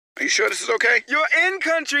Are you sure this is okay? You're in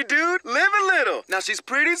country, dude. Live a little. Now, she's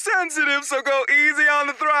pretty sensitive, so go easy on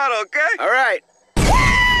the throttle, okay? All right.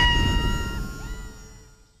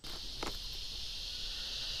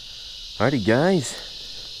 Alrighty,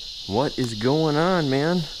 guys. What is going on,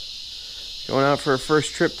 man? Going out for our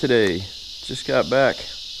first trip today. Just got back.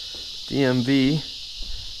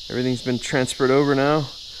 DMV. Everything's been transferred over now.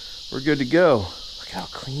 We're good to go. Look how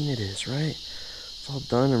clean it is, right? It's all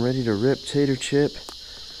done and ready to rip. Tater chip.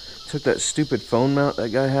 Took that stupid phone mount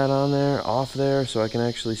that guy had on there off there so I can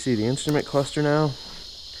actually see the instrument cluster now.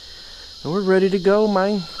 And we're ready to go,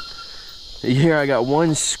 man. Here I got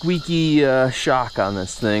one squeaky shock on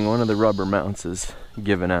this thing. One of the rubber mounts is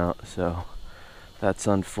giving out, so that's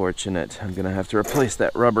unfortunate. I'm gonna have to replace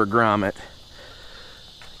that rubber grommet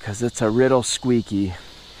because it's a riddle squeaky.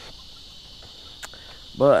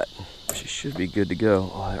 But she should be good to go.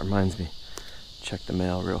 Oh, that reminds me. Check the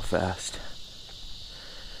mail real fast.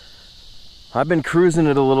 I've been cruising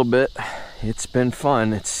it a little bit. It's been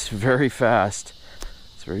fun. It's very fast.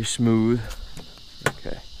 It's very smooth.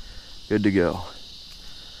 Okay, good to go.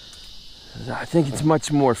 I think it's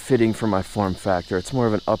much more fitting for my form factor. It's more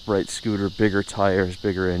of an upright scooter, bigger tires,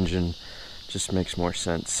 bigger engine. Just makes more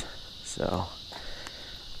sense. So,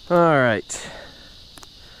 all right.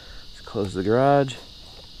 Let's close the garage.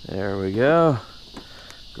 There we go.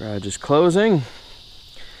 Garage is closing.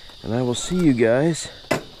 And I will see you guys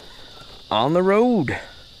on the road.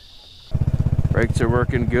 Brakes are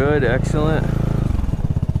working good, excellent.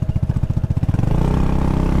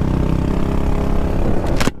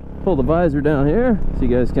 Pull the visor down here so you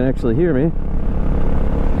guys can actually hear me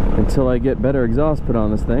until I get better exhaust put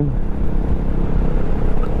on this thing.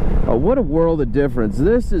 Oh, what a world of difference.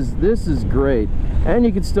 This is great. And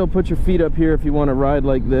you can still put your feet up here if you want to ride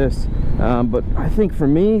like this. But I think for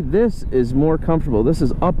me, this is more comfortable. This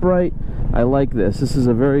is upright. I like this. This is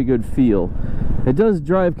a very good feel. It does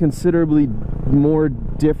drive considerably more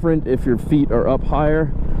different if your feet are up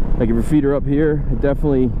higher. Like if your feet are up here, it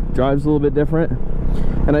definitely drives a little bit different.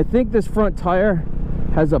 And I think this front tire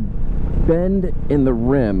has a bend in the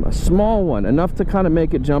rim, a small one, enough to kind of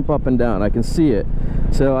make it jump up and down. I can see it.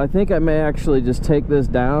 So I think I may actually just take this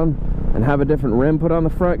down and have a different rim put on the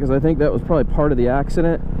front, because I think that was probably part of the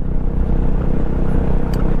accident.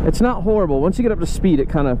 It's not horrible. Once you get up to speed, it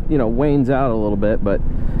kind of, you know, wanes out a little bit, but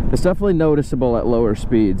it's definitely noticeable at lower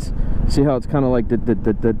speeds. See how it's kind of like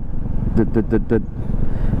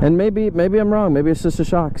and maybe I'm wrong. Maybe it's just the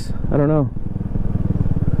shocks. I don't know.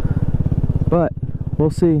 But we'll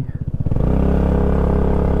see.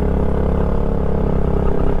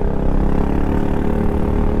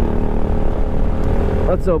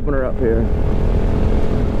 Let's open her up here.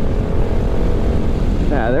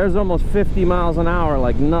 Yeah, there's almost 50 miles an hour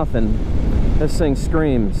like nothing. This thing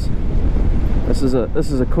screams. This is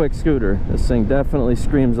a quick scooter. This thing definitely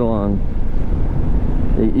screams along.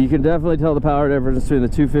 You can definitely tell the power difference between the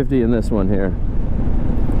 250 and this one here.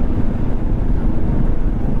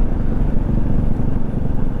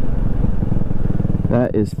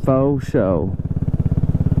 That is faux show.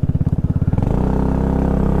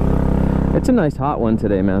 It's a nice hot one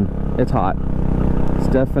today, man. It's hot. It's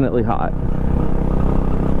definitely hot.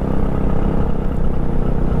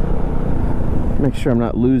 Make sure I'm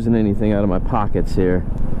not losing anything out of my pockets here.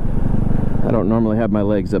 I don't normally have my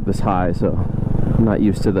legs up this high, so I'm not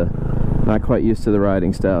quite used to the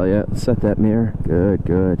riding style yet. Let's set that mirror. Good,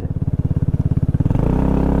 good.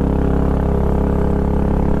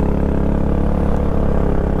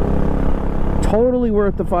 Totally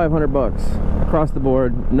worth the 500 bucks across the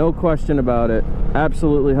board, no question about it.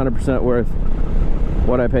 Absolutely 100% worth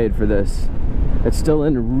what I paid for this. It's still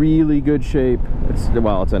in really good shape. It's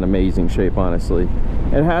in amazing shape, honestly.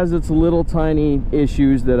 It has its little tiny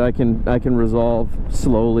issues that I can resolve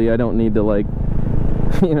slowly. I don't need to, like,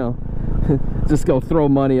 you know, just go throw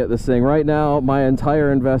money at this thing. Right now, my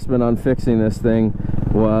entire investment on fixing this thing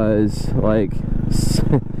was like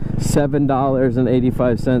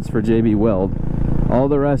 $7.85 for JB Weld. All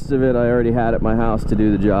the rest of it I already had at my house to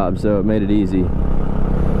do the job, so it made it easy.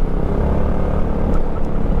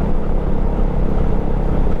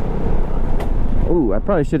 Ooh, I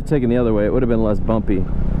probably should have taken the other way. It would have been less bumpy.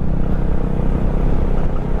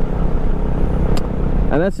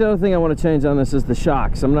 And that's the other thing I want to change on this is the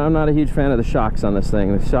shocks. I'm not a huge fan of the shocks on this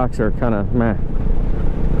thing. The shocks are kind of meh.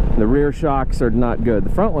 The rear shocks are not good. The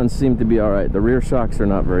front ones seem to be alright. The rear shocks are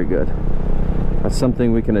not very good. That's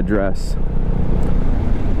something we can address.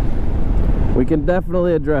 We can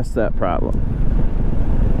definitely address that problem.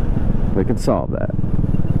 We can solve that.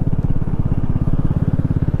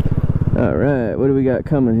 Alright, what do we got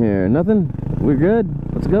coming here? Nothing? We're good?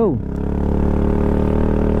 Let's go.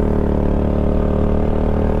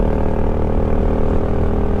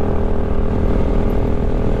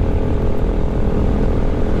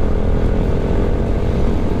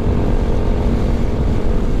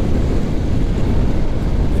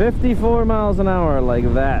 54 miles an hour like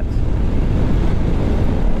that.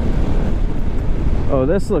 Oh,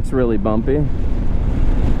 this looks really bumpy.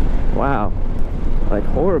 Wow. Like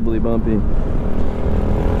horribly bumpy.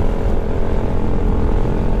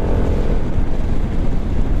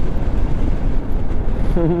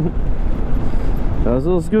 Those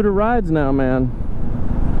little scooter rides now, man.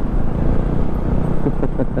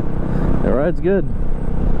 That ride's good.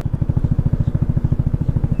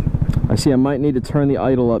 I see I might need to turn the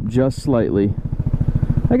idle up just slightly.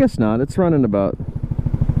 I guess not. It's running about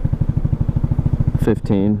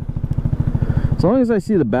 15. As long as I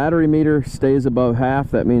see the battery meter stays above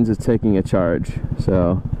half, that means it's taking a charge.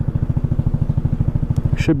 So,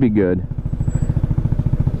 should be good.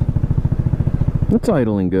 It's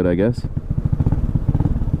idling good, I guess.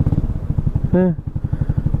 And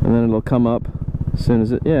then it'll come up as soon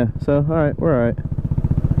as it, yeah, so alright, we're alright.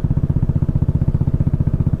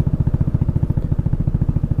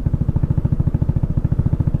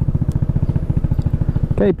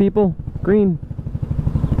 Okay, people, green.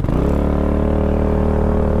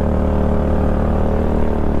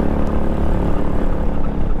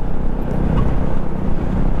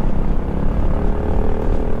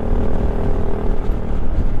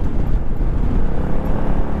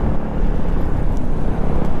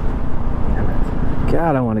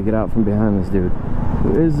 God, I want to get out from behind this dude.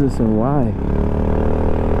 Who is this and why?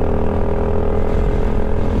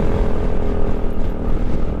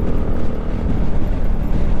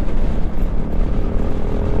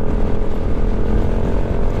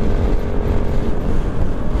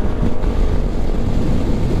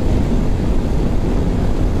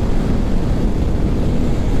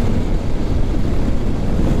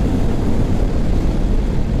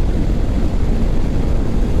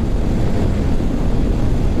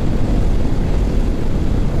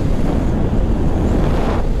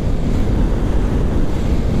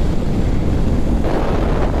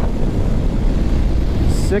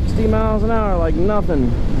 Miles an hour like nothing.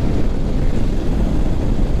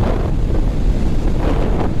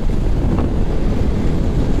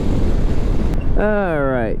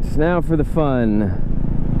 Alright, now for the fun.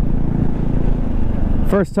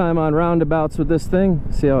 First time on roundabouts with this thing.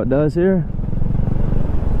 See how it does here.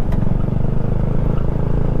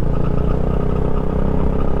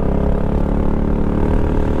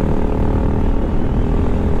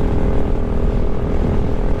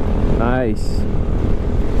 Nice.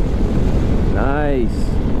 Nice.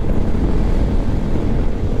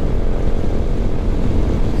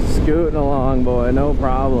 Scooting along, boy, no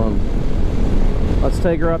problem. Let's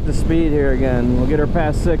take her up to speed here again. We'll get her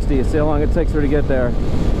past 60, see how long it takes her to get there.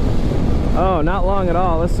 Oh, not long at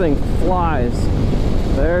all. This thing flies.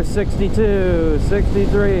 There's 62,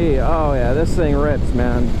 63. Oh yeah, this thing rips,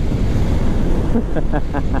 man.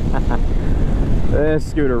 This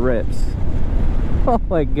scooter rips. Oh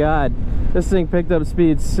my God. This thing picked up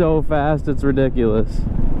speed so fast, it's ridiculous.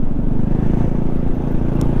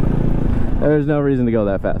 There's no reason to go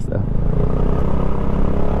that fast, though.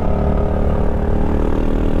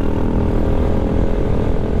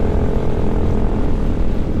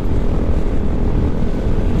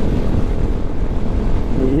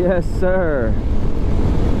 Yes, sir.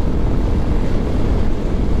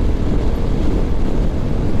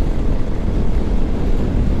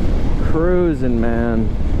 Cruising, man.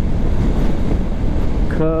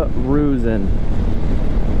 Cruising.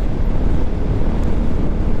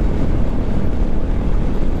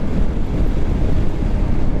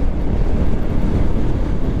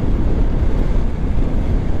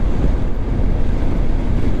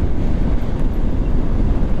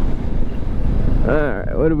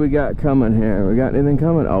 Alright, what do we got coming here? We got anything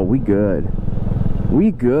coming? Oh, we good.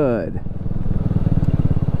 We good.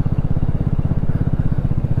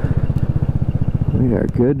 We are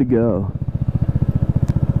good to go.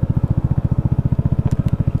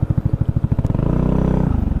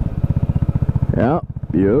 Yep,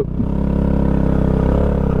 yep.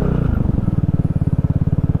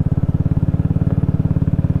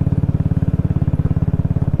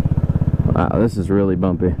 Wow, this is really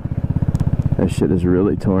bumpy. That shit is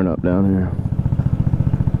really torn up down here.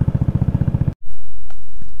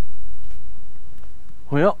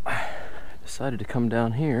 Well, I decided to come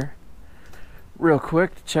down here real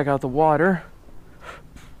quick to check out the water.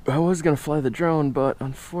 I was gonna fly the drone, but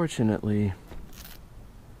unfortunately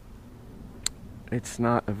it's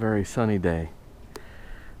not a very sunny day.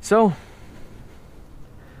 So,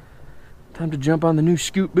 time to jump on the new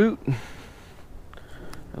Scoot boot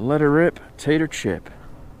and let her rip, tater chip.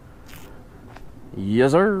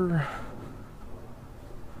 Yes, sir.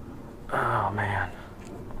 Oh, man.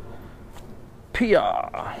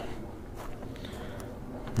 Pia.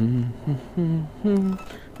 You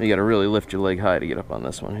gotta really lift your leg high to get up on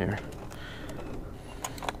this one here.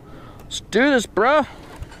 Let's do this, bro.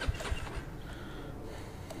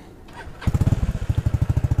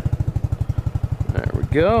 There we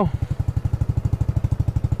go.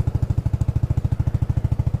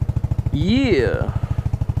 Yeah.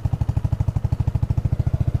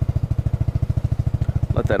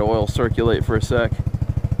 Let that oil circulate for a sec.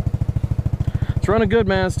 It's running good,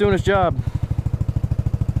 man. It's doing its job.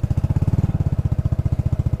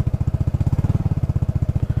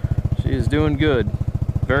 She is doing good.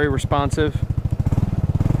 Very responsive.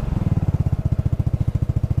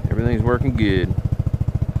 Everything's working good.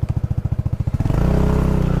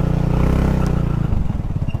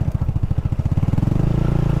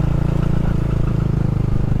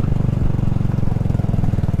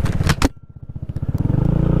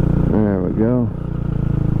 There we go.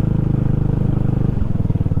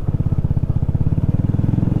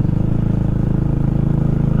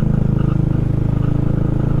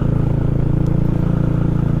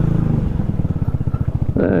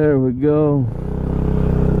 There we go.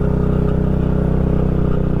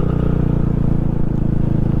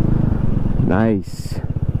 Nice.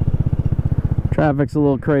 Traffic's a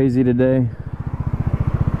little crazy today.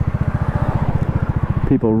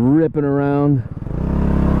 People ripping around.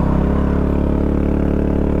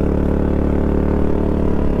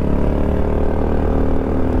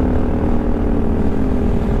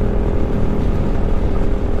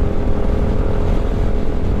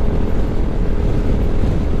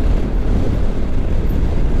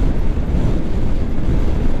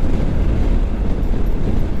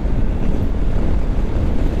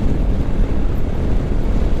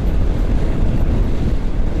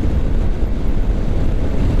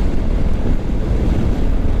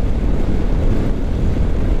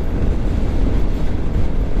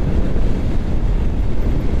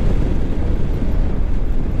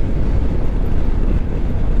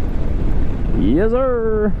 Yes,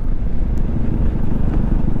 sir.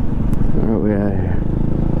 Where are we at here?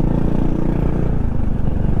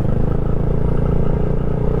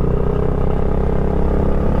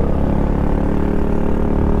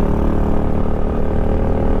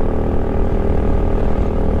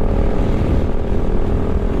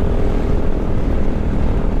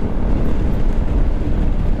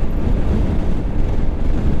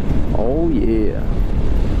 Oh yeah.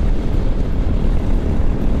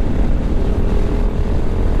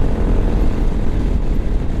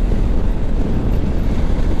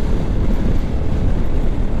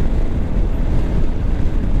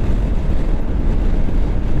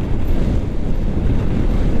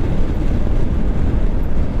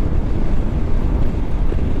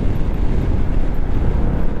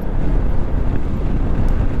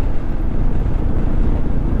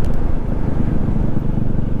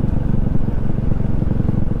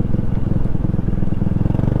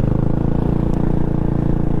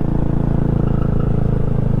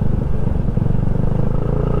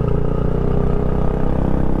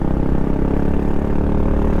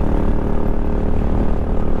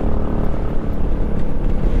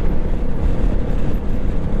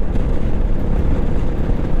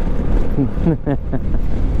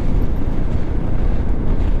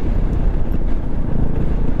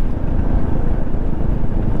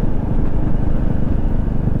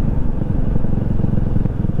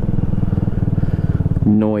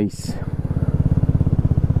 Nice.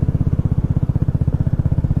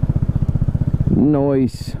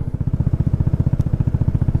 Nice.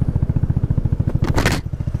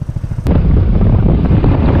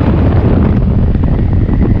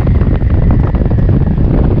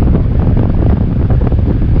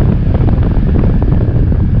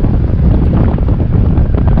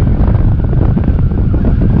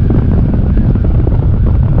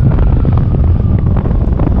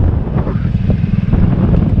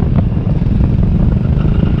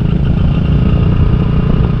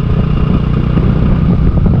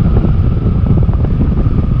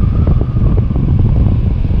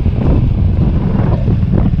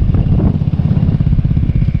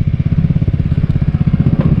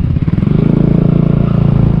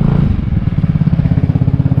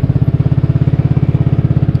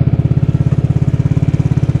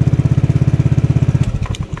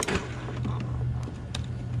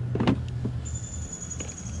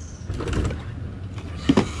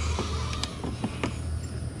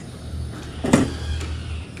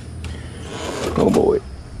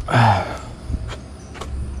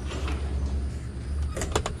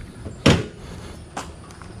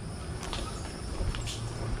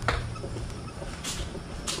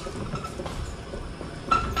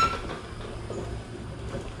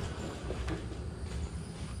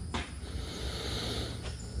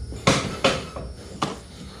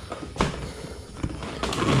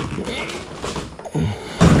 Yeah.